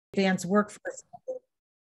advance workforce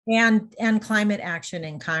and climate action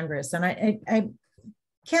in Congress. And I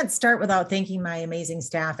can't start without thanking my amazing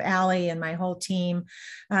staff, Allie and my whole team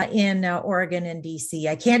in Oregon and DC.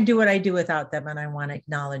 I can't do what I do without them, and I want to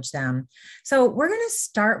acknowledge them. So we're going to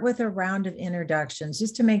start with a round of introductions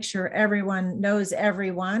just to make sure everyone knows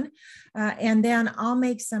everyone. And then I'll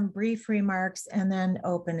make some brief remarks and then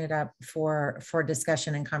open it up for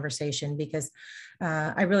discussion and conversation, because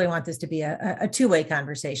I really want this to be a two-way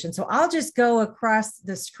conversation. So I'll just go across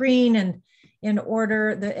the screen and in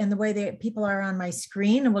order in the way that people are on my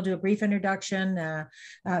screen, and we'll do a brief introduction,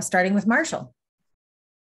 starting with Marshall.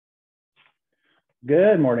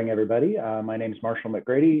 Good morning, everybody. My name is Marshall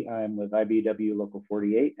McGrady. I'm with IBEW Local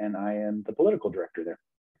 48, and I am the political director there.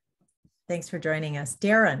 Thanks for joining us.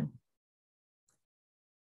 Darren.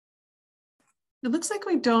 It looks like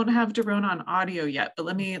we don't have Daron on audio yet, but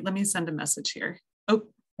let me send a message here. Oh,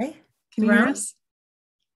 okay. Can you hear us?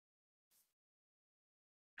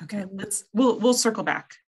 Okay, we'll circle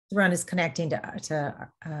back. Daron is connecting to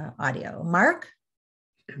audio. Mark?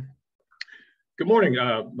 Good morning.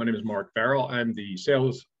 My name is Mark Farrell. I'm the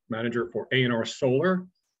sales manager for A&R Solar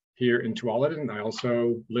here in Tualatin, and I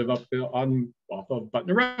also live off of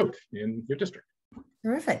Butner Road in your district.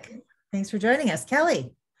 Terrific. Thanks for joining us.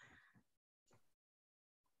 Kelly?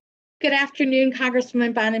 Good afternoon,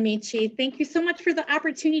 Congresswoman Bonamici. Thank you so much for the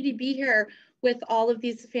opportunity to be here with all of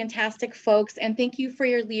these fantastic folks. And thank you for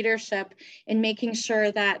your leadership in making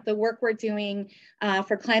sure that the work we're doing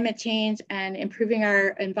for climate change and improving our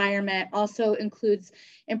environment also includes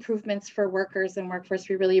improvements for workers and workforce.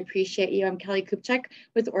 We really appreciate you. I'm Kelly Kupchak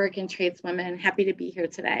with Oregon Tradeswomen. Happy to be here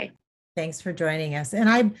today. Thanks for joining us. And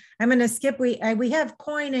I'm going to skip, we have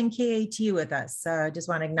COIN and KATU with us. So I just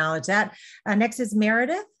want to acknowledge that. Next is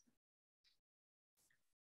Meredith.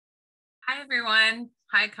 Hi, everyone.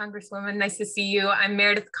 Hi, Congresswoman. Nice to see you. I'm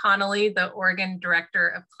Meredith Connolly, the Oregon Director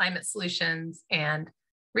of Climate Solutions, and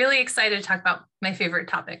really excited to talk about my favorite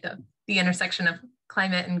topic of the intersection of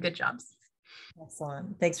climate and good jobs.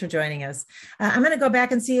 Excellent. Thanks for joining us. I'm going to go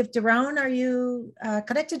back and see if Daron, are you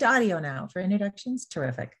connected to audio now for introductions?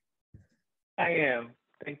 Terrific. I am.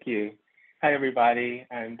 Thank you. Hi, everybody.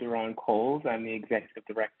 I'm Daron Coles. I'm the Executive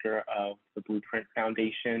Director of the Blueprint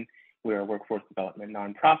Foundation. We're a workforce development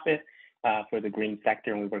nonprofit for the green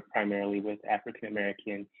sector, and we work primarily with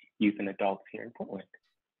African-American youth and adults here in Portland.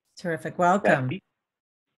 Terrific. Welcome.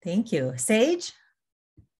 Thank you. Sage?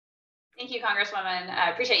 Thank you, Congresswoman.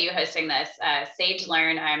 I appreciate you hosting this. Sage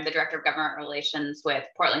Learn, I'm the Director of Government Relations with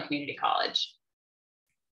Portland Community College.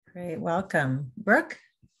 Great. Welcome. Brooke?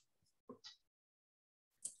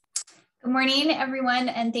 Good morning, everyone,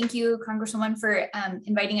 and thank you, Congresswoman, for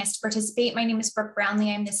inviting us to participate. My name is Brooke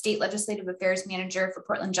Brownlee. I'm the State Legislative Affairs Manager for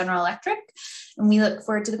Portland General Electric, and we look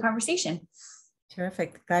forward to the conversation.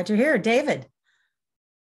 Terrific. Glad you're here. David.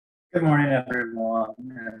 Good morning, everyone,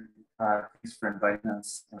 and thanks for inviting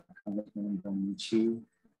us, Congresswoman Bonamici.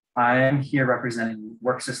 I am here representing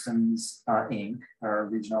Work Systems, Inc., our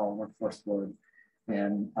regional workforce board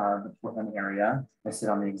in the Portland area. I sit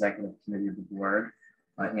on the executive committee of the board.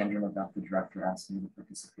 Andrew McDuff, the director, asked me to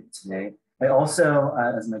participate today. I also,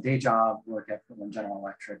 as my day job, work at Portland General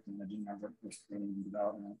Electric and managing our workforce training and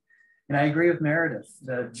development. And I agree with Meredith.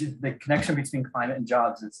 The connection between climate and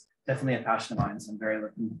jobs is definitely a passion of mine, so I'm very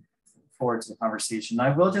looking forward to the conversation.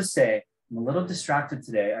 I will just say, I'm a little distracted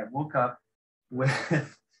today. I woke up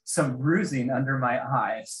with some bruising under my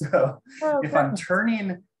eye. So if I'm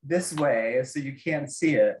turning this way so you can't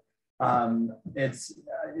see it,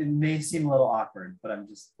 it may seem a little awkward, but I'm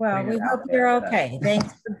just. Well, we hope you're okay.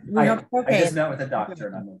 Thanks. We hope you're okay. I just met with a doctor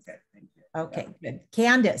and I'm okay. Thank you. Okay, good.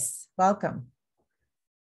 Candace, welcome.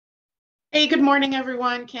 Hey, good morning,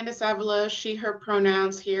 everyone. Candace Avila, she, her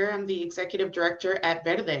pronouns here. I'm the Executive Director at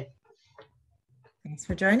Verde. Thanks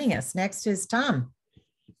for joining us. Next is Tom.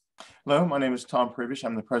 Hello, my name is Tom Privish.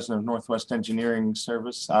 I'm the president of Northwest Engineering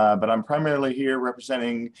Service, but I'm primarily here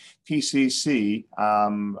representing PCC.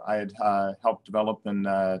 I had helped develop and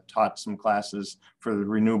taught some classes for the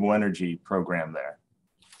renewable energy program there.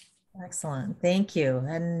 Excellent, thank you.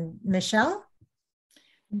 And Michelle?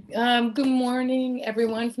 Good morning,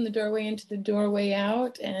 everyone, from the doorway into the doorway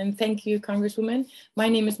out, and thank you, Congresswoman. My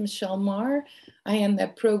name is Michelle Marr. I am the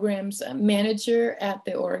programs manager at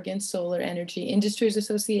the Oregon Solar Energy Industries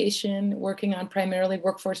Association, working on primarily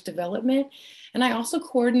workforce development, and I also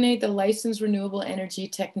coordinate the Licensed Renewable Energy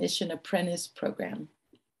Technician Apprentice Program.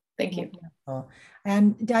 Thank you. Wonderful.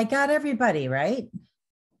 And I got everybody, right?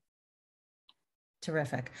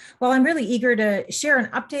 Terrific. Well, I'm really eager to share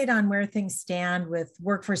an update on where things stand with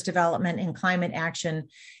workforce development and climate action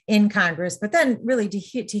in Congress, but then really to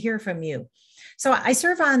hear from you. So I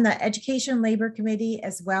serve on the Education Labor Committee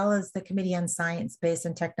as well as the Committee on Science, Space,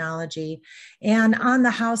 and Technology, and on the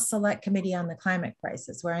House Select Committee on the Climate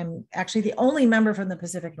Crisis, where I'm actually the only member from the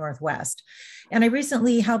Pacific Northwest. And I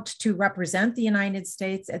recently helped to represent the United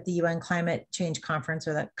States at the UN Climate Change Conference,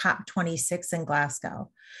 or the COP26 in Glasgow.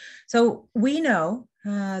 So we know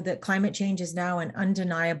that climate change is now an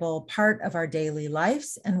undeniable part of our daily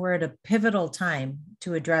lives, and we're at a pivotal time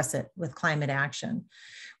to address it with climate action.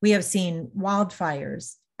 We have seen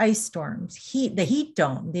wildfires, ice storms, the heat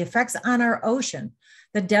dome, the effects on our ocean,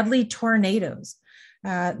 the deadly tornadoes,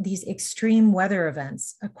 these extreme weather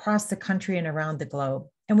events across the country and around the globe.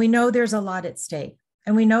 And we know there's a lot at stake.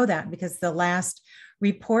 And we know that because the last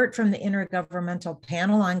report from the Intergovernmental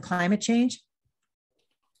Panel on Climate Change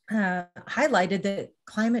highlighted that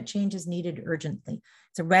climate change is needed urgently.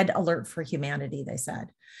 It's a red alert for humanity, they said.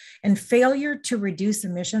 And failure to reduce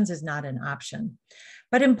emissions is not an option.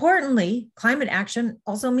 But importantly, climate action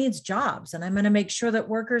also means jobs. And I'm going to make sure that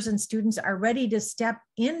workers and students are ready to step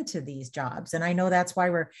into these jobs. And I know that's why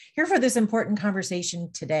we're here for this important conversation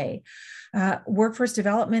today. Workforce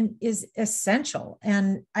development is essential.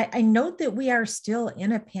 And I note that we are still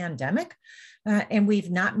in a pandemic. And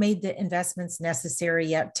we've not made the investments necessary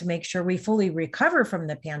yet to make sure we fully recover from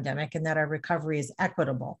the pandemic and that our recovery is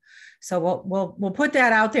equitable. So we'll put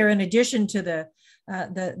that out there in addition to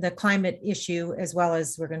the climate issue, as well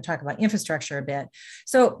as we're going to talk about infrastructure a bit.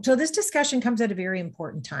 So this discussion comes at a very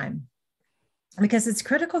important time because it's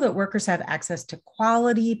critical that workers have access to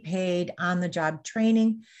quality paid on-the-job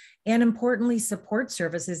training and importantly, support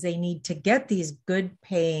services they need to get these good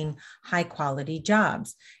paying, high quality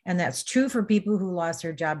jobs. And that's true for people who lost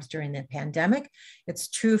their jobs during the pandemic. It's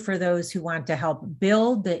true for those who want to help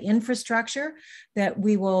build the infrastructure that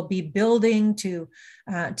we will be building to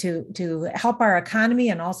help our economy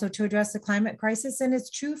and also to address the climate crisis. And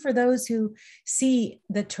it's true for those who see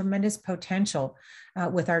the tremendous potential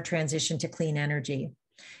with our transition to clean energy.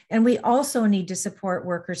 And we also need to support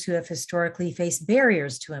workers who have historically faced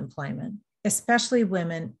barriers to employment, especially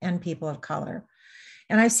women and people of color.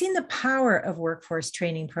 And I've seen the power of workforce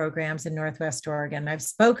training programs in Northwest Oregon. I've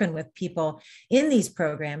spoken with people in these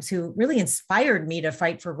programs who really inspired me to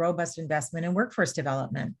fight for robust investment in workforce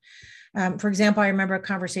development. For example, I remember a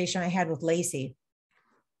conversation I had with Lacey,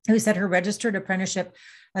 who said her registered apprenticeship,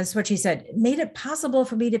 that's what she said, made it possible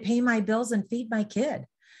for me to pay my bills and feed my kid.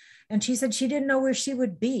 And she said she didn't know where she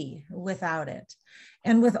would be without it.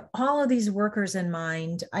 And with all of these workers in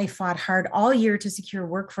mind, I fought hard all year to secure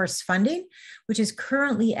workforce funding, which is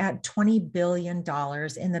currently at $20 billion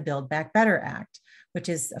in the Build Back Better Act, which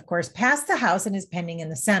is, of course, passed the House and is pending in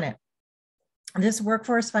the Senate. This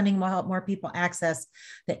workforce funding will help more people access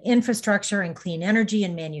the infrastructure and clean energy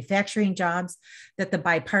and manufacturing jobs that the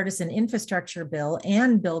bipartisan infrastructure bill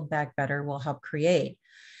and Build Back Better will help create.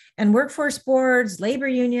 And workforce boards, labor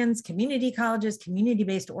unions, community colleges,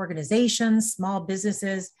 community-based organizations, small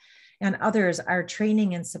businesses, and others are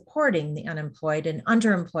training and supporting the unemployed and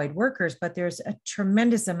underemployed workers, but there's a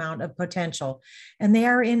tremendous amount of potential, and they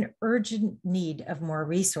are in urgent need of more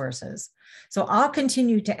resources. So I'll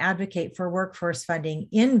continue to advocate for workforce funding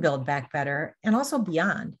in Build Back Better and also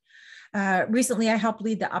beyond. Recently, I helped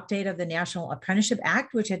lead the update of the National Apprenticeship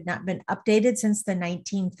Act, which had not been updated since the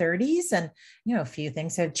 1930s. And, a few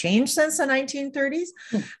things have changed since the 1930s.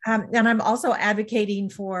 And I'm also advocating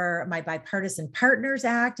for my Bipartisan Partners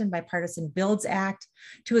Act and Bipartisan Builds Act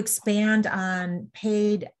to expand on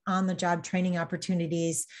paid on-the-job training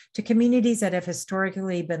opportunities to communities that have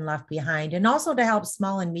historically been left behind, and also to help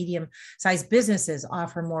small and medium-sized businesses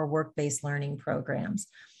offer more work-based learning programs.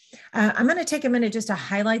 I'm going to take a minute just to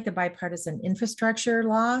highlight the bipartisan infrastructure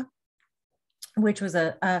law, which was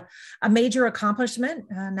a major accomplishment,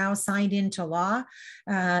 now signed into law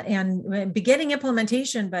and beginning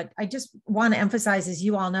implementation. But I just want to emphasize, as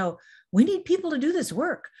you all know, we need people to do this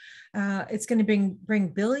work. It's going to bring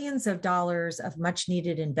billions of dollars of much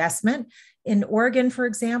needed investment. In Oregon, for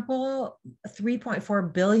example,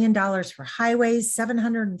 $3.4 billion for highways,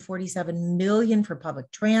 $747 million for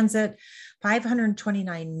public transit,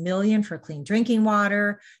 $529 million for clean drinking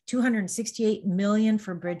water, $268 million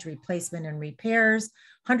for bridge replacement and repairs,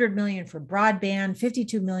 $100 million for broadband,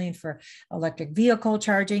 $52 million for electric vehicle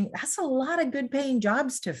charging. That's a lot of good paying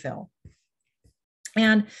jobs to fill.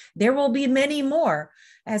 And there will be many more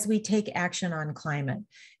as we take action on climate.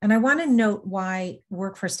 And I want to note why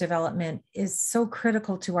workforce development is so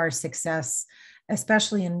critical to our success,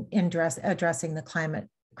 especially in addressing the climate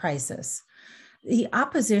crisis. The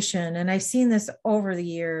opposition, and I've seen this over the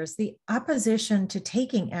years, the opposition to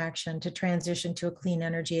taking action to transition to a clean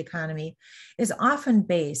energy economy is often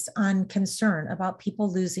based on concern about people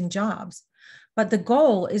losing jobs. but the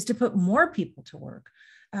goal is to put more people to work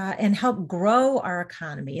and help grow our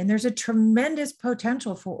economy. And there's a tremendous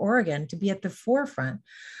potential for Oregon to be at the forefront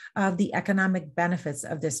of the economic benefits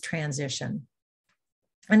of this transition.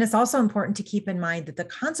 And it's also important to keep in mind that the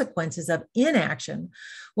consequences of inaction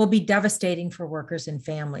will be devastating for workers and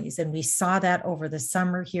families. And we saw that over the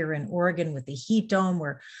summer here in Oregon with the heat dome.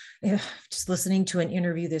 We're just listening to an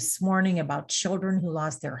interview this morning about children who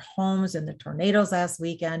lost their homes in the tornadoes last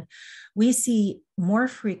weekend. We see more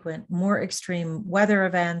frequent, more extreme weather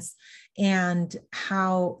events and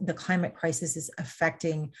how the climate crisis is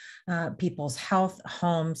affecting people's health,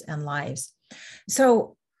 homes, and lives.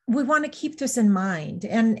 So we want to keep this in mind.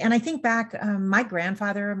 And I think back, my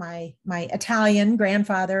grandfather, my Italian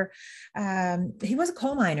grandfather, he was a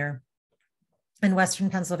coal miner in Western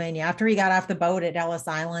Pennsylvania. After he got off the boat at Ellis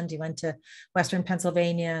Island, he went to Western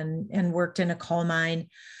Pennsylvania and worked in a coal mine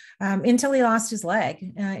until he lost his leg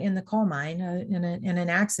in the coal mine in an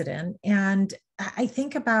accident. And I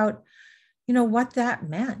think about, you know, what that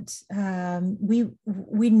meant.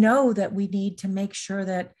 We know that we need to make sure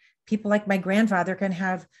that people like my grandfather can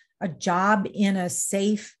have a job in a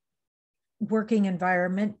safe working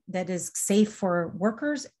environment that is safe for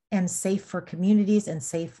workers and safe for communities and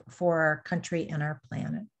safe for our country and our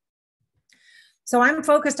planet. So I'm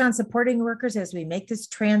focused on supporting workers as we make this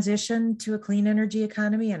transition to a clean energy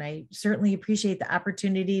economy. And I certainly appreciate the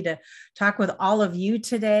opportunity to talk with all of you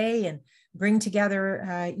today and bring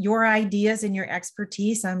together your ideas and your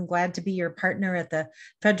expertise. I'm glad to be your partner at the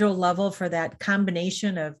federal level for that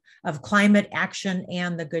combination of climate action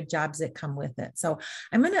and the good jobs that come with it. So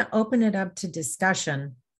I'm going to open it up to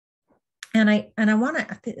discussion. And I want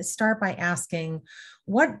to start by asking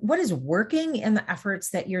what is working in the efforts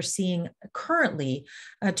that you're seeing currently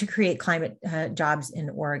to create climate jobs in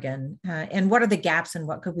Oregon, and what are the gaps and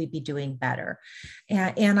what could we be doing better?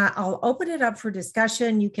 And I'll open it up for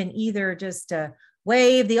discussion. You can either just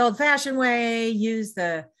wave the old-fashioned way, use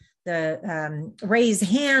the raise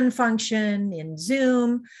hand function in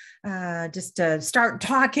Zoom, just start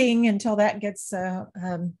talking until that gets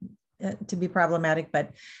to be problematic, but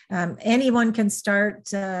anyone can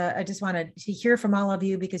start. I just wanted to hear from all of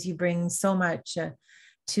you because you bring so much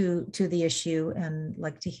to the issue, and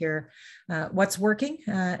like to hear what's working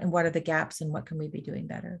and what are the gaps and what can we be doing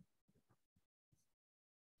better.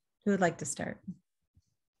 Who would like to start?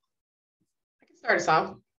 I can start us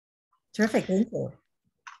off. Terrific, thank you.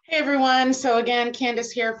 Hey everyone, so again,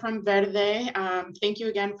 Candace here from Verde. Thank you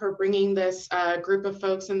again for bringing this group of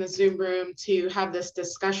folks in the Zoom room to have this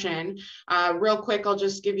discussion. Real quick, I'll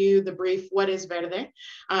just give you the brief, what is Verde?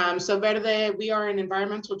 So Verde, we are an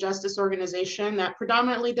environmental justice organization that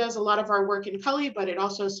predominantly does a lot of our work in Cully, but it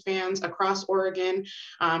also spans across Oregon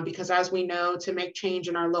because as we know, to make change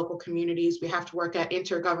in our local communities, we have to work at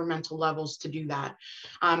intergovernmental levels to do that.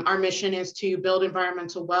 Our mission is to build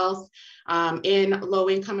environmental wealth in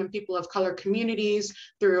low-income and people of color communities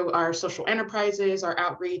through our social enterprises, our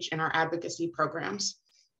outreach, and our advocacy programs.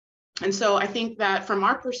 And so I think that from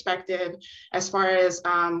our perspective, as far as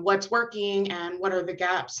what's working and what are the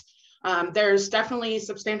gaps, there's definitely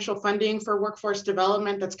substantial funding for workforce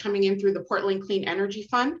development that's coming in through the Portland Clean Energy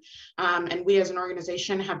Fund. And we as an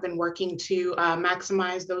organization have been working to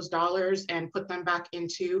maximize those dollars and put them back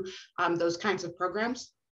into those kinds of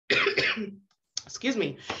programs. Excuse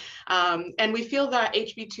me. And we feel that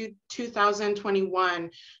HB 2021,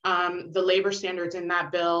 the labor standards in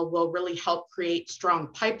that bill will really help create strong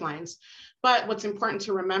pipelines. But what's important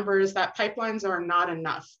to remember is that pipelines are not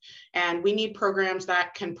enough. And we need programs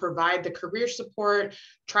that can provide the career support,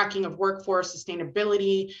 tracking of workforce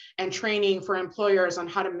sustainability, and training for employers on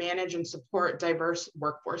how to manage and support diverse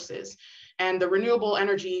workforces. And the renewable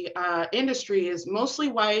energy industry is mostly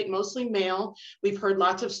white, mostly male. We've heard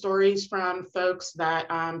lots of stories from folks that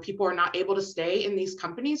people are not able to stay in these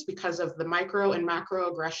companies because of the micro and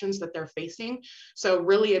macro aggressions that they're facing. So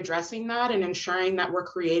really addressing that and ensuring that we're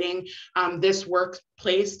creating this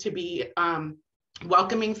workplace to be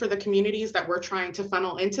welcoming for the communities that we're trying to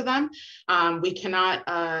funnel into them. We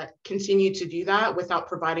cannot continue to do that without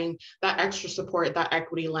providing that extra support, that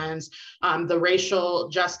equity lens, the racial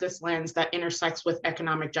justice lens that intersects with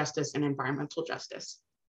economic justice and environmental justice.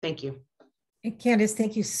 Thank you. Candace,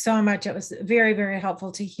 thank you so much. It was very, very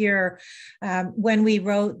helpful to hear. When we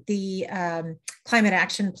wrote the Climate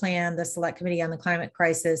Action Plan, the Select Committee on the Climate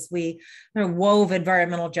Crisis, we wove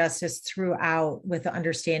environmental justice throughout with the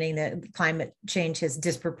understanding that climate change has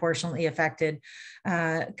disproportionately affected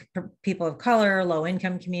people of color,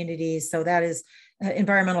 low-income communities. So that is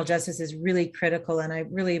environmental justice is really critical. And I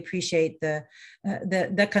really appreciate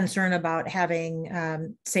the concern about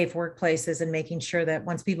having safe workplaces and making sure that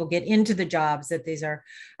once people get into the jobs, that these are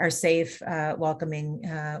safe, welcoming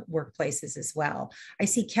workplaces as well. I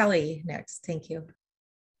see Kelly next. Thank you.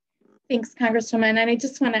 Thanks, Congresswoman. And I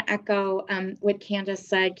just want to echo what Candace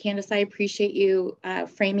said. Candace, I appreciate you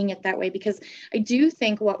framing it that way, because I do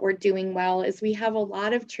think what we're doing well is we have a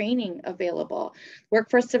lot of training available.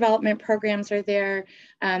 Workforce development programs are there.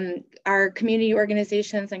 Our community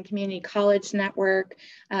organizations and community college network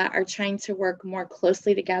are trying to work more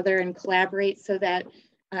closely together and collaborate so that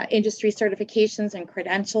industry certifications and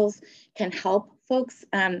credentials can help folks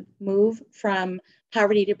move from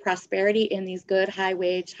poverty to prosperity in these good, high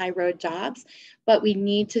wage, high road jobs. But we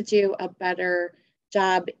need to do a better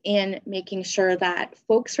job in making sure that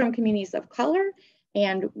folks from communities of color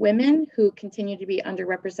and women who continue to be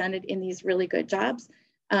underrepresented in these really good jobs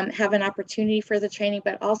have an opportunity for the training.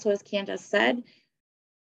 But also, as Candace said,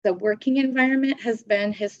 the working environment has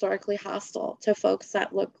been historically hostile to folks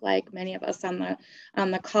that look like many of us on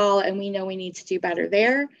the call, and we know we need to do better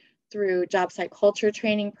there through job site culture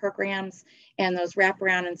training programs and those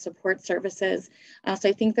wraparound and support services. So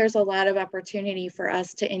I think there's a lot of opportunity for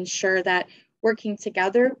us to ensure that working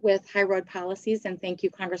together with high road policies, and thank you,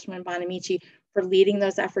 Congresswoman Bonamici, for leading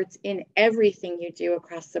those efforts in everything you do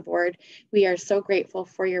across the board. We are so grateful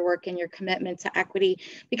for your work and your commitment to equity,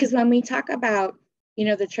 because when we talk about,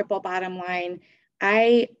 the triple bottom line,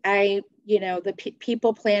 the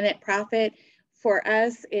people, planet, profit, for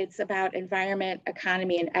us, it's about environment,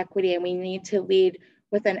 economy, and equity, and we need to lead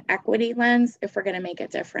with an equity lens if we're going to make a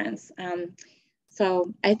difference.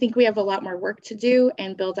 So I think we have a lot more work to do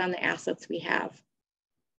and build on the assets we have.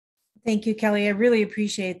 Thank you, Kelly. I really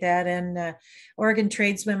appreciate that. And Oregon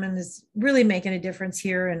Tradeswomen is really making a difference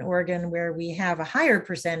here in Oregon, where we have a higher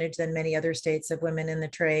percentage than many other states of women in the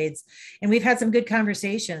trades. And we've had some good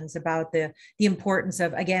conversations about the importance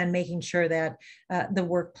of, again, making sure that the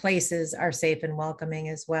workplaces are safe and welcoming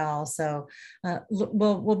as well. So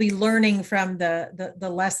we'll be learning from the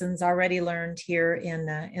lessons already learned here in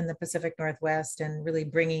the Pacific Northwest, and really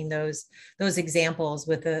bringing those examples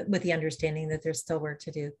with the understanding that there's still work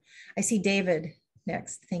to do. I see David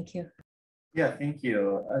next. Thank you. Yeah, thank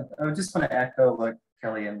you. I just want to echo what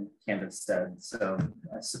Kelly and Candace said. So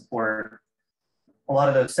I support a lot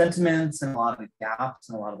of those sentiments and a lot of the gaps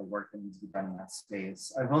and a lot of the work that needs to be done in that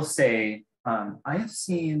space. I will say I have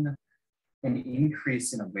seen an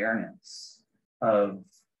increase in awareness of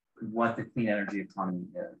what the clean energy economy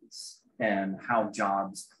is and how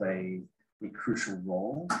jobs play a crucial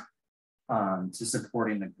role to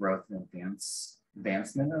supporting the growth and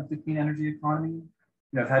advancement of the clean energy economy.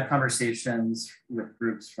 I've had conversations with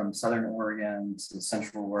groups from Southern Oregon to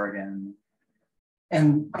Central Oregon,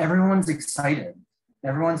 and everyone's excited.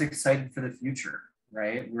 Everyone's excited for the future,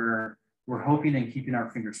 right? We're hoping and keeping our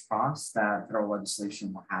fingers crossed that federal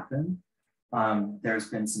legislation will happen. There's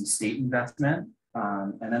been some state investment,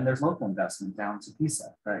 and then there's local investment down to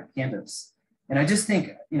PISA, right, Candace. And I just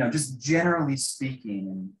think, just generally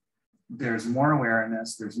speaking, there's more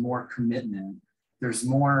awareness, there's more commitment, there's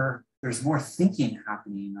more thinking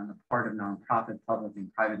happening on the part of nonprofit, public,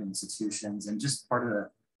 and private institutions, and just part of the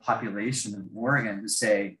population of Oregon to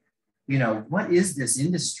say, what is this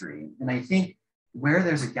industry? And I think where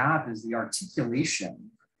there's a gap is the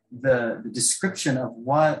articulation, the description of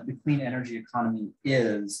what the clean energy economy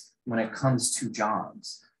is when it comes to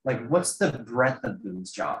jobs. Like, what's the breadth of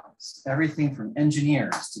those jobs? Everything from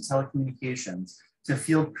engineers to telecommunications, to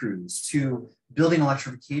field crews, to building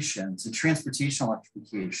electrification, to transportation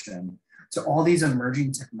electrification, to all these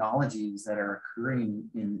emerging technologies that are occurring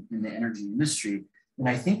in the energy industry. And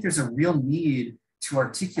I think there's a real need to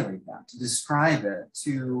articulate that, to describe it,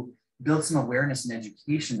 to build some awareness and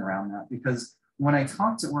education around that. Because when I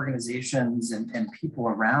talk to organizations and people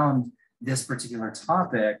around this particular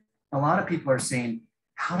topic, a lot of people are saying,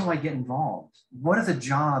 how do I get involved? What are the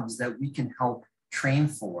jobs that we can help train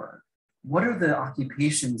for? What are the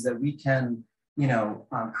occupations that we can,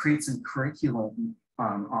 create some curriculum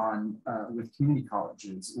on with community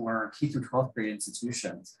colleges or K through 12th grade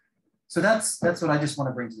institutions? So that's what I just want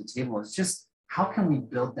to bring to the table, is just how can we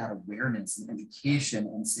build that awareness and education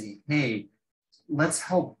and say, hey, let's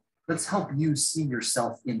help you see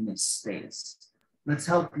yourself in this space. Let's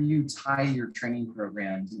help you tie your training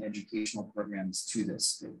programs and educational programs to this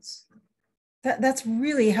space. That's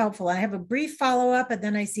really helpful. I have a brief follow-up, and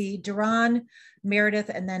then I see Duran, Meredith,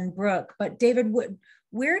 and then Brooke. But David,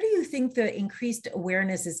 where do you think the increased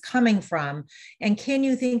awareness is coming from? And can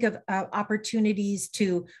you think of opportunities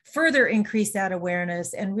to further increase that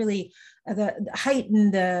awareness and really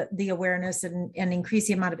heighten the awareness and increase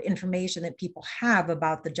the amount of information that people have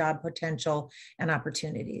about the job potential and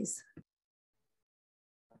opportunities?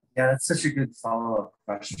 Yeah, that's such a good follow-up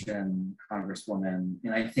question, Congresswoman.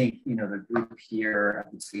 And I think, you know, the group here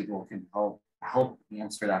at the table can help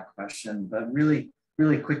answer that question. But really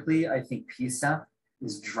quickly, I think PSEP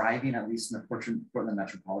is driving, at least in the Portland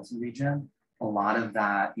metropolitan region, a lot of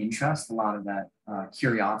that interest, a lot of that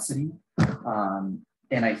curiosity.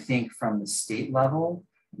 And I think from the state level,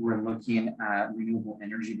 we're looking at renewable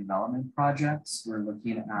energy development projects. We're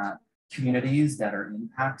looking at communities that are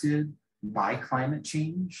impacted by climate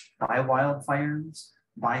change, by wildfires,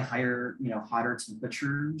 by higher, hotter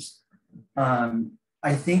temperatures.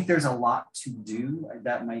 I think there's a lot to do.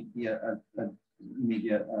 That might be maybe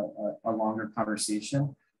a longer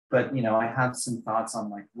conversation, but I have some thoughts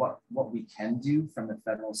on like what we can do from the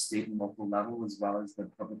federal, state, and local level, as well as the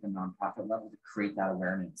public and nonprofit level, to create that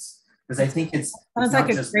awareness. Because I think it's sounds not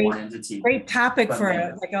like just a one entity. Great topic for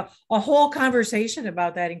a whole conversation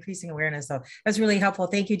about that increasing awareness. So that's really helpful.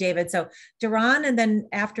 Thank you, David. So Duran, and then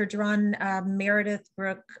after Duran, Meredith,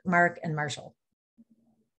 Brooke, Mark, and Marshall.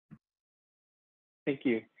 Thank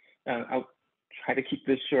you. I'll try to keep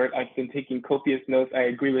this short. I've been taking copious notes. I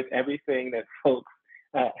agree with everything that folks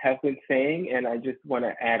have been saying, and I just want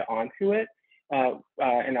to add on to it.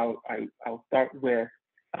 And I'll start with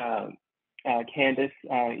Candace,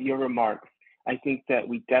 your remarks. I think that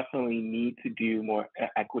we definitely need to do more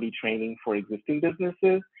equity training for existing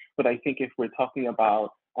businesses, but I think if we're talking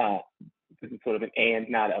about, this is sort of an and,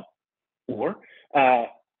 not a or,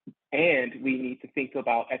 and we need to think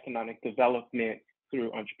about economic development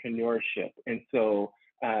through entrepreneurship. And so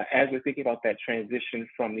as we're thinking about that transition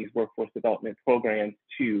from these workforce development programs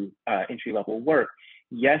to entry-level work,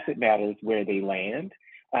 yes, it matters where they land,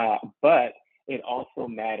 but it also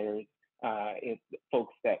matters if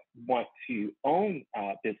folks that want to own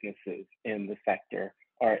businesses in the sector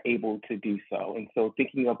are able to do so. And so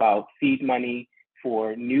thinking about seed money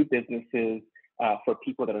for new businesses, for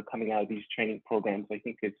people that are coming out of these training programs, I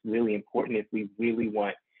think it's really important if we really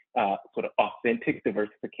want sort of authentic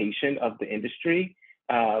diversification of the industry.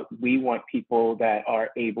 We want people that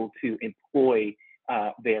are able to employ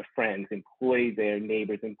their friends, employ their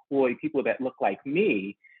neighbors, employ people that look like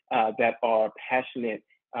me, that are passionate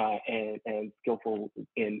and skillful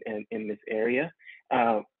in this area.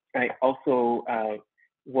 I also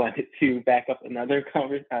wanted to back up another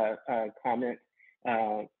comment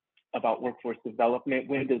about workforce development.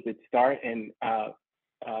 When does it start? And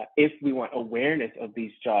if we want awareness of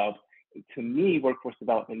these jobs, to me, workforce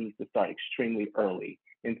development needs to start extremely early.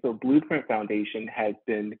 And so Blueprint Foundation has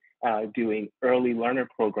been doing early learner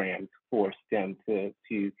programs for STEM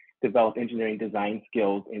to develop engineering design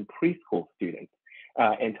skills in preschool students,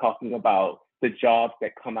 and talking about the jobs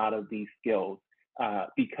that come out of these skills,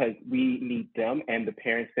 because we need them, and the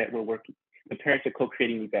parents that we're working, the parents are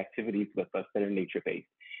co-creating these activities with us that are nature-based.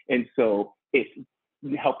 And so it's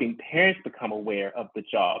helping parents become aware of the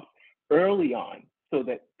jobs early on, so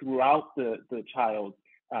that throughout the child's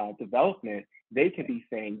development, they can be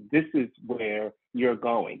saying, this is where you're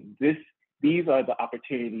going. These are the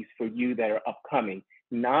opportunities for you that are upcoming,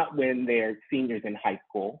 not when they're seniors in high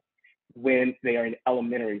school, when they are in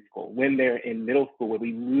elementary school, when they're in middle school, where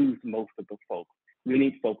we lose most of the folks. We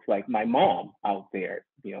need folks like my mom out there,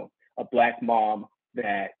 a Black mom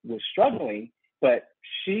that was struggling, but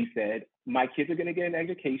she said, my kids are gonna get an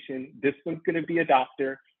education, this one's gonna be a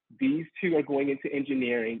doctor, these two are going into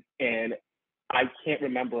engineering, and I can't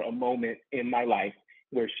remember a moment in my life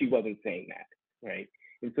where she wasn't saying that, right?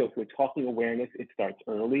 And so if we're talking awareness, it starts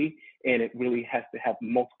early, and it really has to have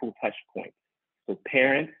multiple touch points. So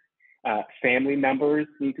parents, family members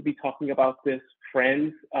need to be talking about this,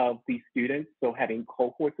 friends of these students. So having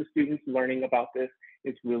cohorts of students learning about this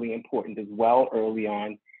is really important as well early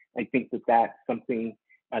on. I think that that's something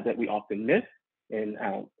that we often miss, and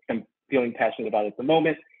I'm feeling passionate about it at the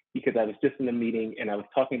moment, because I was just in a meeting and I was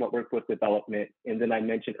talking about workforce development, and then I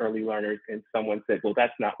mentioned early learners, and someone said, well,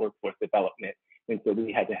 that's not workforce development. And so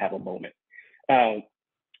we had to have a moment.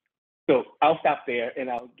 So I'll stop there and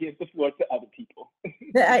I'll give the floor to other people.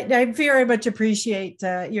 I very much appreciate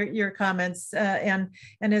your comments, and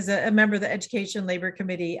as a member of the Education Labor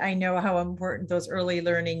Committee, I know how important those early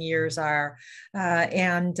learning years are. I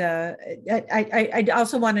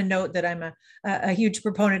also want to note that I'm a huge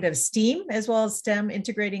proponent of STEAM as well as STEM,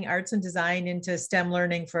 integrating arts and design into STEM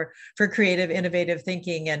learning for creative, innovative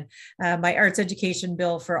thinking. And my arts education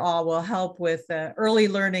bill for all will help with early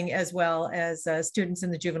learning as well as students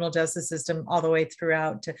in the juvenile justice system all the way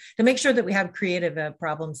throughout to make sure that we have creative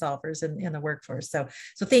problem solvers in the workforce. So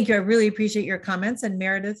thank you. I really appreciate your comments. And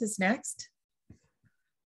Meredith is next.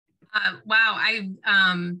 Wow,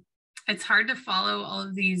 it's hard to follow all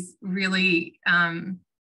of these really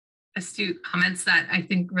astute comments that I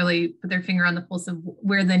think really put their finger on the pulse of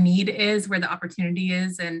where the need is, where the opportunity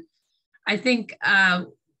is. And I think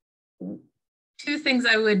two things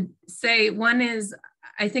I would say. One is,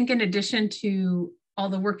 I think in addition to all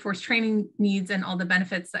the workforce training needs and all the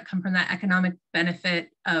benefits that come from that economic benefit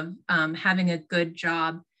of having a good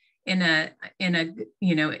job in a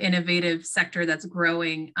innovative sector that's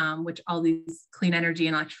growing, which all these clean energy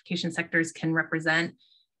and electrification sectors can represent.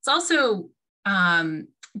 It's also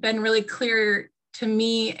been really clear to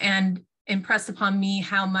me and impressed upon me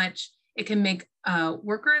how much it can make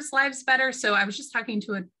workers' lives better. So I was just talking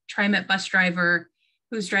to a TriMet bus driver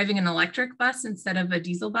who's driving an electric bus instead of a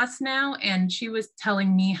diesel bus now. And she was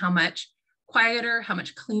telling me how much quieter, how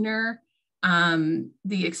much cleaner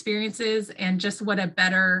the experience is, and just what a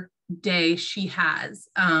better day she has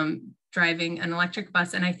driving an electric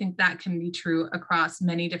bus. And I think that can be true across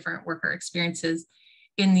many different worker experiences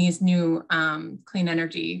in these new clean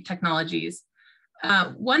energy technologies.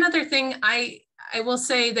 One other thing I will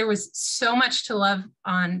say, there was so much to love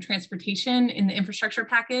on transportation in the infrastructure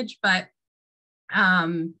package, but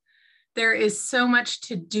there is so much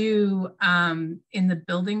to do in the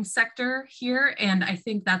building sector here. And I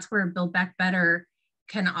think that's where Build Back Better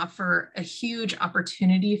can offer a huge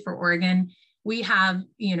opportunity for Oregon. We have,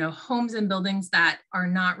 homes and buildings that are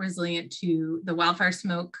not resilient to the wildfire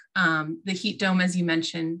smoke, the heat dome, as you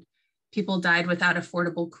mentioned. People died without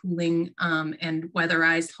affordable cooling and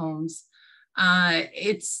weatherized homes.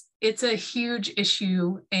 It's a huge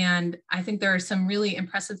issue. And I think there are some really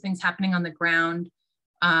impressive things happening on the ground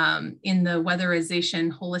in the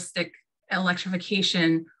weatherization, holistic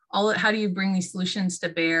electrification. How do you bring these solutions to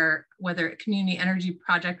bear, whether Community Energy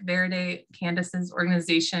Project Verde, Candace's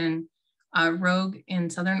organization, Rogue in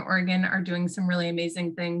Southern Oregon are doing some really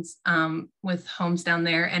amazing things with homes down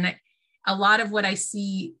there. And a lot of what I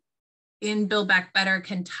see in Build Back Better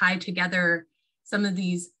can tie together some of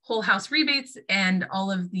these whole house rebates and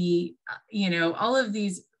all of the, all of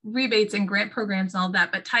these rebates and grant programs and all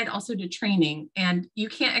that, but tied also to training. And you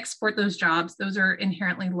can't export those jobs. Those are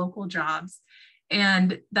inherently local jobs.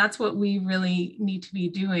 And that's what we really need to be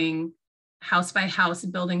doing, house by house,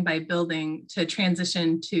 building by building, to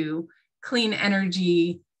transition to clean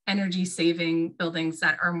energy saving buildings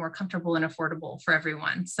that are more comfortable and affordable for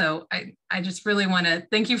everyone. So I just really want to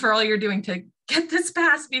thank you for all you're doing to get this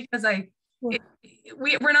passed, because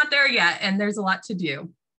we're not there yet, and there's a lot to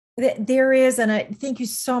do. There is, and I thank you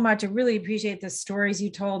so much. I really appreciate the stories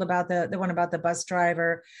you told about the one about the bus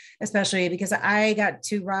driver, especially because I got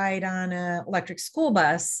to ride on an electric school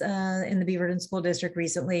bus in the Beaverton School District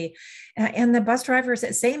recently, and the bus driver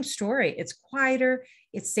said, same story. It's quieter,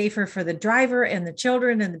 it's safer for the driver and the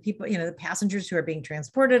children and the people, the passengers who are being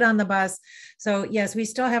transported on the bus. So yes, we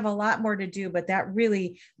still have a lot more to do, but that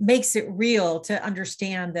really makes it real to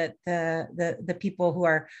understand that the people who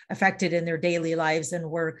are affected in their daily lives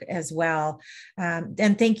and work as well.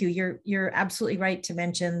 And thank you. You're absolutely right to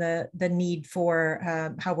mention the need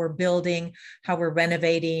for how we're building, how we're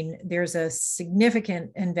renovating. There's a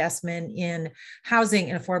significant investment in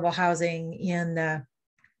housing and affordable housing in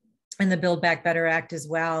the Build Back Better Act as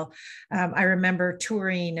well. I remember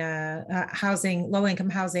touring low-income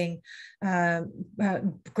housing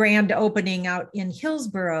grand opening out in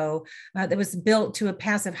Hillsborough that was built to a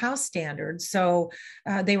passive house standard. So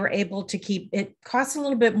they were able to keep, it costs a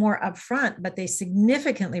little bit more upfront, but they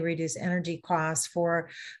significantly reduce energy costs for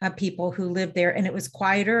people who live there. And it was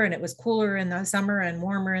quieter and it was cooler in the summer and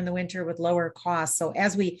warmer in the winter with lower costs. So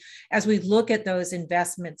as we look at those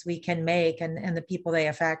investments we can make and the people they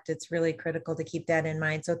affect, it's really critical to keep that in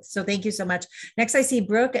mind. So thank you so much. Next, I see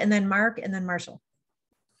Brooke, and then Mark, and then Marshall.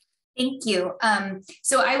 Thank you.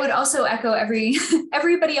 So I would also echo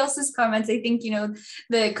everybody else's comments. I think,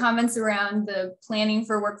 the comments around the planning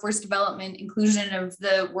for workforce development, inclusion of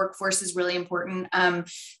the workforce is really important.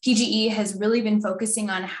 PGE has really been focusing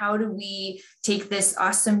on how do we take this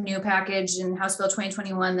awesome new package in House Bill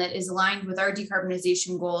 2021 that is aligned with our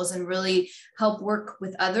decarbonization goals and really help work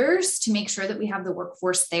with others to make sure that we have the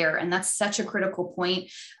workforce there. And that's such a critical point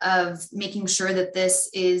of making sure that this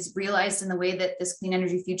is realized in the way that this clean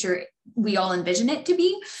energy future we all envision it to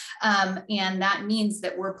be. And that means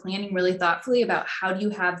that we're planning really thoughtfully about how do you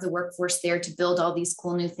have the workforce there to build all these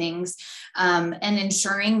cool new things, and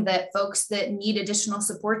ensuring that folks that need additional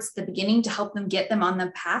supports at the beginning to help them get them on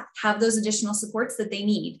the path have those additional supports that they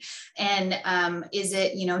need. And is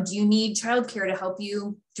it, do you need childcare to help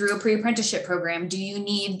you through a pre-apprenticeship program? Do you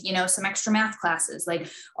need, some extra math classes? Like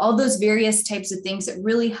all those various types of things that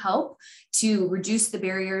really help to reduce the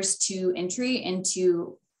barriers to entry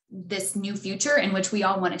into this new future in which we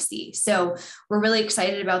all want to see. So we're really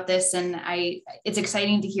excited about this, and it's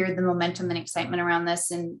exciting to hear the momentum and excitement around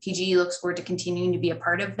this, and PGE looks forward to continuing to be a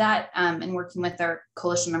part of that, and working with our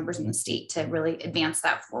coalition members in the state to really advance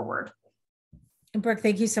that forward. And Brooke,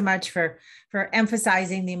 thank you so much for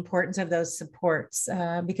emphasizing the importance of those supports,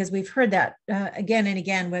 because we've heard that again and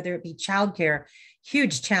again, whether it be childcare,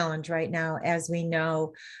 huge challenge right now, as we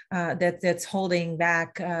know, that's holding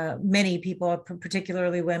back many people,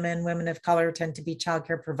 particularly women of color tend to be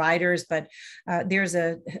childcare providers, but there's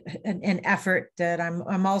an effort that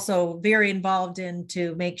I'm also very involved in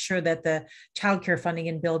to make sure that the childcare funding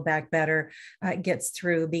and Build Back Better gets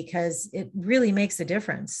through, because it really makes a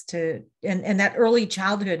difference and that early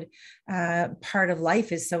childhood part of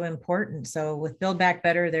life is so important. So with Build Back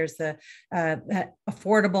Better, there's the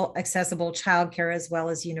affordable, accessible childcare as well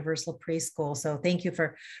as universal preschool. So thank you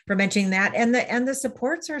for mentioning that. And the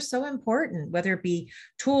supports are so important, whether it be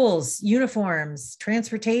tools, uniforms,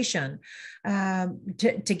 transportation,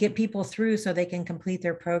 to get people through so they can complete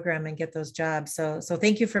their program and get those jobs. So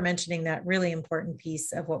thank you for mentioning that really important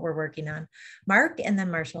piece of what we're working on. Mark, and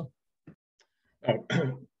then Marshall. Oh,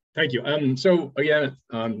 thank you. So again,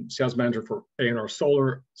 sales manager for A&R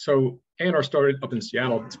Solar. So A&R started up in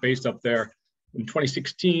Seattle. It's based up there. In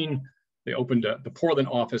 2016, they opened the Portland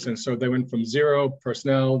office. And so they went from 0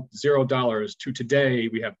 personnel, $0 to today,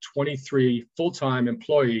 we have 23 full-time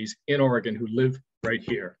employees in Oregon who live right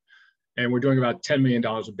here. And we're doing about $10 million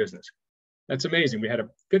of business. That's amazing. We had a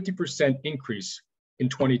 50% increase in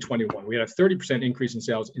 2021. We had a 30% increase in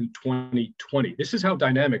sales in 2020. This is how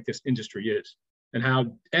dynamic this industry is.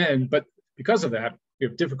 But because of that, we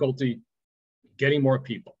have difficulty getting more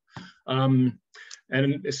people.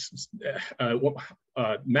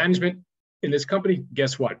 Management in this company,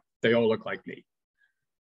 guess what? They all look like me.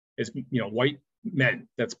 It's white men.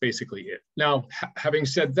 That's basically it. Now, having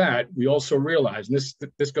said that, we also realize, and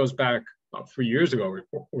this goes back about 3 years ago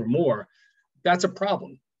or more, that's a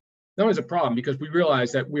problem. Not only is it a problem because we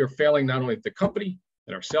realize that we are failing not only the company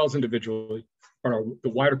and ourselves individually, but the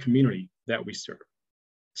wider community that we serve.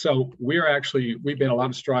 So we've made a lot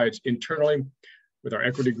of strides internally with our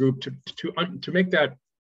equity group to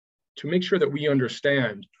make sure that we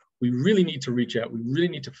understand we really need to reach out. We really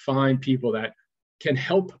need to find people that can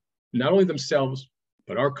help not only themselves,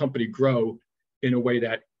 but our company grow in a way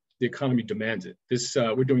that the economy demands it.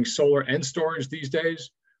 We're doing solar and storage these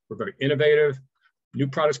days. We're very innovative. New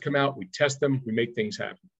products come out, we test them, we make things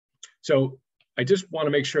happen. So I just want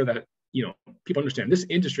to make sure that people understand this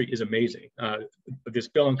industry is amazing. This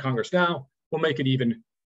bill in Congress now will make it even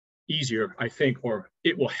easier, I think, or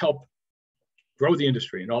it will help grow the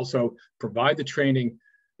industry and also provide the training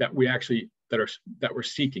that we're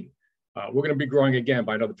seeking. We're going to be growing again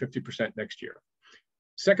by another 50% next year.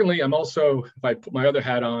 Secondly, I'm also, if I put my other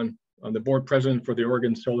hat on the board president for the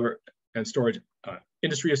Oregon Solar and Storage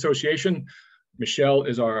Industry Association. Michelle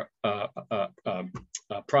is our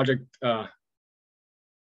project.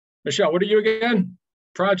 Michelle, what are you again?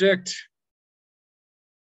 Project.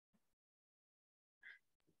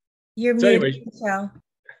 You're muted, Michelle.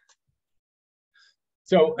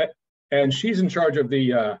 So, and she's in charge of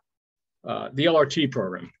the LRT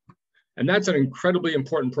program. And that's an incredibly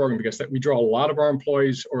important program because we draw a lot of our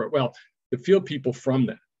employees, the field people from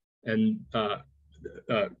that. And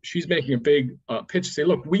she's making a big pitch to say,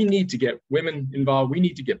 look, we need to get women involved. We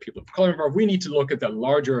need to get people of color involved. We need to look at the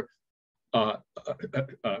larger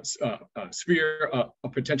sphere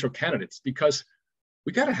of potential candidates because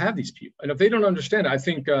we got to have these people. And if they don't understand, I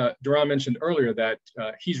think Duran mentioned earlier that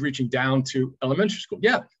he's reaching down to elementary school.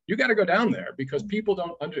 Yeah, you got to go down there because people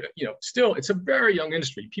don't still it's a very young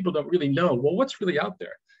industry. People don't really know, well, what's really out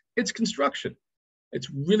there? It's construction. It's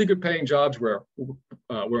really good paying jobs. We're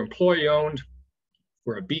employee owned.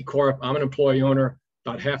 We're a B Corp. I'm an employee owner.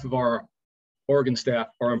 About half of our Oregon staff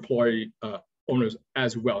are employee owners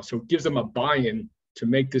as well. So it gives them a buy-in to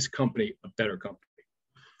make this company a better company.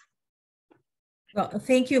 Well,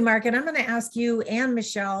 thank you, Mark. And I'm going to ask you and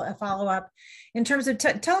Michelle a follow-up in terms of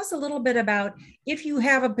tell us a little bit about if you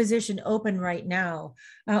have a position open right now,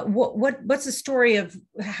 what's the story of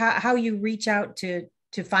how you reach out to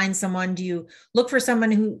find someone? Do you look for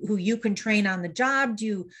someone who you can train on the job? Do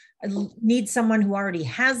you need someone who already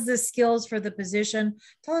has the skills for the position?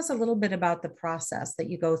 Tell us a little bit about the process that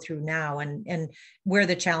you go through now and where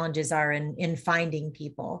the challenges are in finding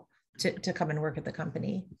people to come and work at the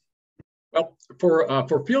company. Well,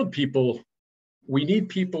 for field people, we need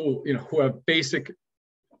people who have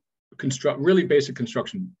really basic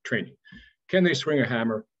construction training. Can they swing a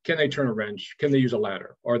hammer? Can they turn a wrench? Can they use a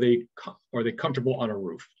ladder? Are they comfortable on a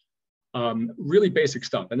roof? Really basic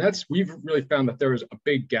stuff. And we've really found that there is a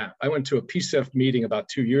big gap. I went to a PCEF meeting about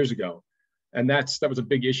 2 years ago, and that was a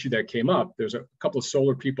big issue that came up. There's a couple of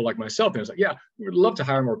solar people like myself, and I was like, yeah, we would love to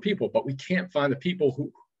hire more people, but we can't find the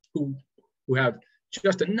people who have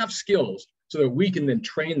just enough skills so that we can then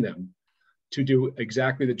train them to do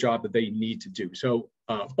exactly the job that they need to do. So,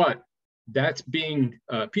 but that's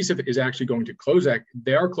PCEF is actually going to close that.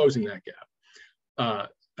 They are closing that gap.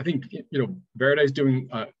 I think, Veride is doing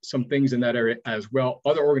some things in that area as well.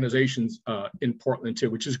 Other organizations in Portland too,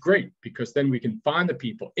 which is great because then we can find the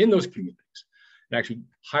people in those communities and actually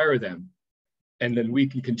hire them. And then we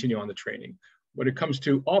can continue on the training. When it comes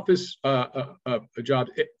to office jobs,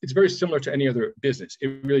 it's very similar to any other business.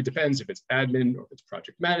 It really depends if it's admin or if it's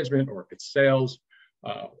project management or if it's sales.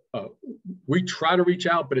 We try to reach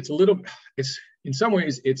out, but in some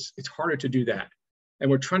ways it's harder to do that. And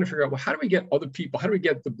we're trying to figure out, well, how do we get other people, how do we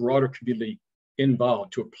get the broader community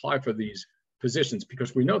involved to apply for these positions?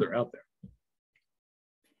 Because we know they're out there.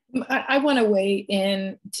 I want to weigh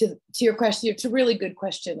in to your question. It's a really good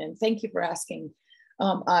question, and thank you for asking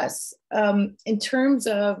us. In terms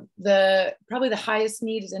of probably the highest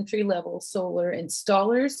need is entry-level solar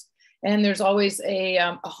installers. And there's always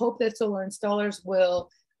a hope that solar installers will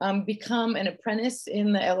become an apprentice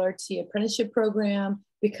in the LRT apprenticeship program,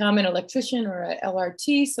 become an electrician or an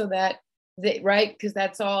LRT so that because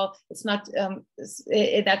that's all, it's not,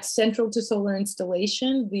 that's central to solar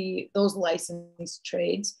installation, those licensed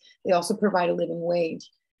trades. They also provide a living wage.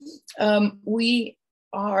 We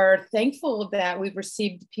are thankful that we've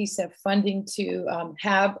received PCEF funding to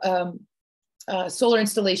have solar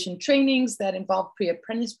installation trainings that involve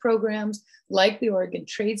pre-apprentice programs like the Oregon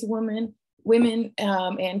Tradeswomen, Women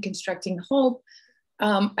and Constructing Hope.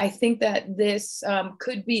 I think that this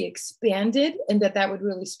could be expanded and that would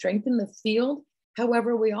really strengthen the field.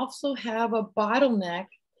 However, we also have a bottleneck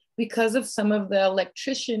because of some of the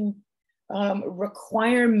electrician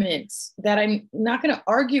requirements that I'm not going to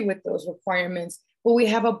argue with those requirements, but we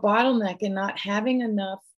have a bottleneck in not having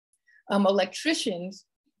enough electricians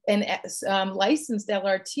and licensed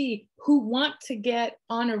LRT who want to get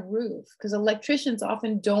on a roof, because electricians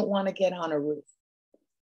often don't want to get on a roof,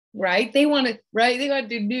 right? They want to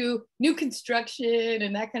do new construction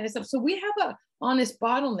and that kind of stuff. So we have a honest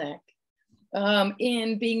bottleneck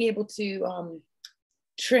in being able to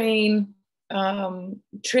train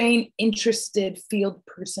interested field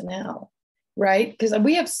personnel, right? Because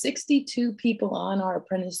we have 62 people on our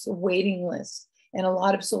apprentice waiting list and a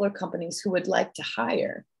lot of solar companies who would like to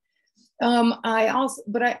hire. I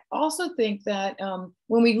also think that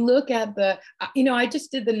when we look at I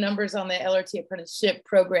just did the numbers on the LRT apprenticeship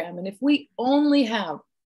program, and if we only have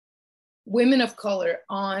women of color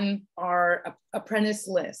on our apprentice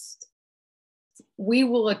list, we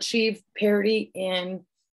will achieve parity in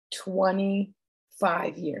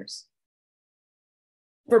 25 years.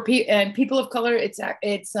 For people of color, it's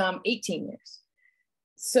 18 years.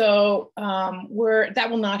 So that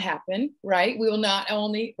will not happen, right? We will not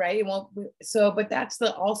only, right? It won't. So, but that's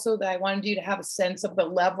also that I wanted you to have a sense of the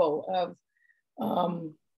level of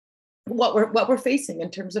what we're facing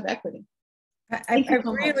in terms of equity. I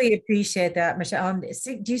really appreciate that, Michelle.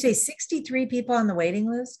 Do you say 63 people on the waiting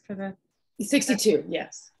list for the? 62,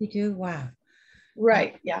 yes. 62, wow.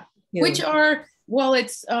 Right, yeah. Which are, well,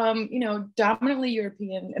 it's, dominantly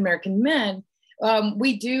European American men.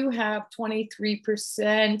 We do have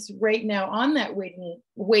 23% right now on that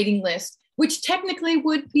waiting list, which technically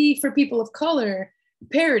would be for people of color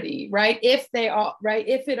parity, right? If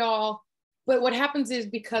it all, but what happens is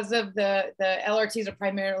because of the LRTs are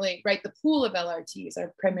primarily, right, the pool of LRTs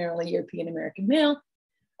are primarily European American male.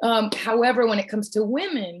 However, when it comes to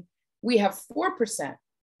women, we have 4%.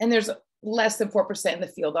 And there's less than 4% in the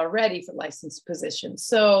field already for licensed positions.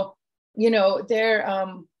 So, you know, there's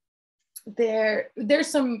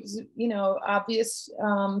some, you know, obvious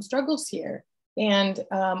struggles here. And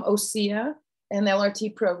OSEA and the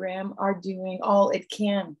LRT program are doing all it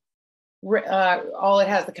can, all it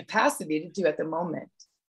has the capacity to do at the moment.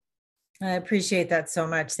 I appreciate that so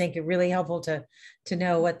much. Thank you. Really helpful to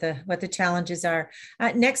know what the challenges are.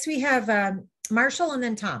 Next, we have Marshall and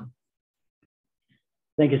then Tom.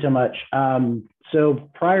 Thank you so much. So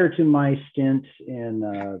prior to my stint in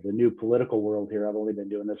the new political world here, I've only been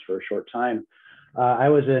doing this for a short time. I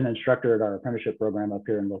was an instructor at our apprenticeship program up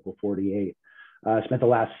here in Local 48. I spent the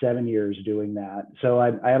last 7 years doing that. So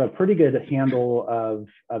I have a pretty good handle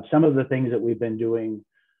of some of the things that we've been doing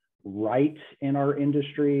right in our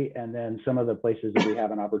industry, and then some of the places that we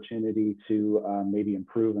have an opportunity to maybe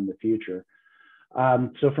improve in the future.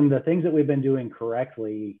 So from the things that we've been doing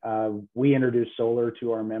correctly, we introduced solar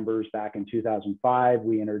to our members back in 2005.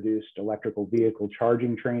 We introduced electrical vehicle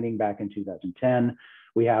charging training back in 2010.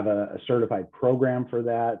 We have a certified program for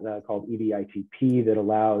that called EVITP that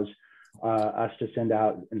allows us to send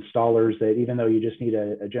out installers that, even though you just need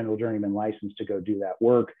a general journeyman license to go do that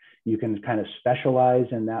work, you can kind of specialize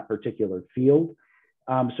in that particular field.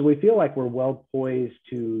 So we feel like we're well poised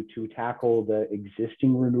to tackle the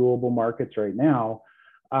existing renewable markets right now.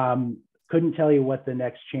 Couldn't tell you what the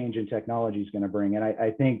next change in technology is going to bring. And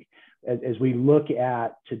I think as we look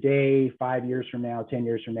at today, 5 years from now, 10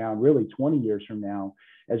 years from now, and really 20 years from now,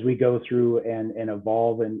 as we go through and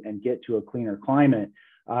evolve and get to a cleaner climate,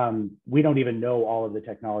 we don't even know all of the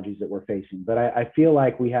technologies that we're facing. But I feel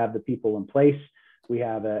like we have the people in place. We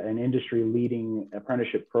have an industry-leading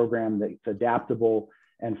apprenticeship program that's adaptable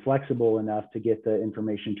and flexible enough to get the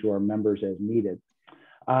information to our members as needed.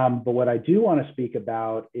 But what I do want to speak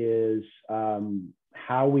about is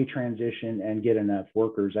how we transition and get enough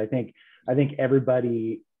workers. I think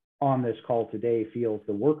everybody on this call today feels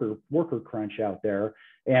the worker crunch out there,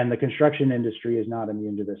 and the construction industry is not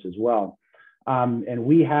immune to this as well. And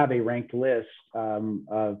we have a ranked list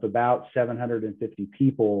of about 750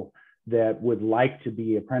 people that would like to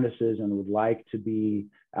be apprentices and would like to be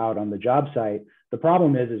out on the job site. The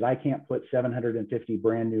problem is I can't put 750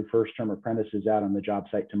 brand new first-term apprentices out on the job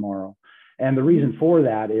site tomorrow. And the reason for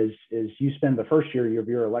that is you spend the first year of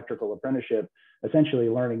your electrical apprenticeship essentially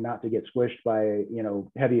learning not to get squished by, you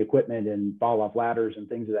know, heavy equipment and fall off ladders and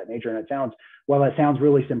things of that nature. And while that sounds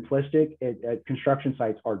really simplistic, construction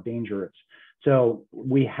sites are dangerous. So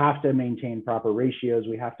we have to maintain proper ratios.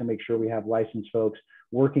 We have to make sure we have licensed folks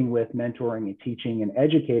working with mentoring and teaching and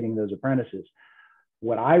educating those apprentices.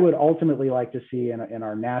 What I would ultimately like to see in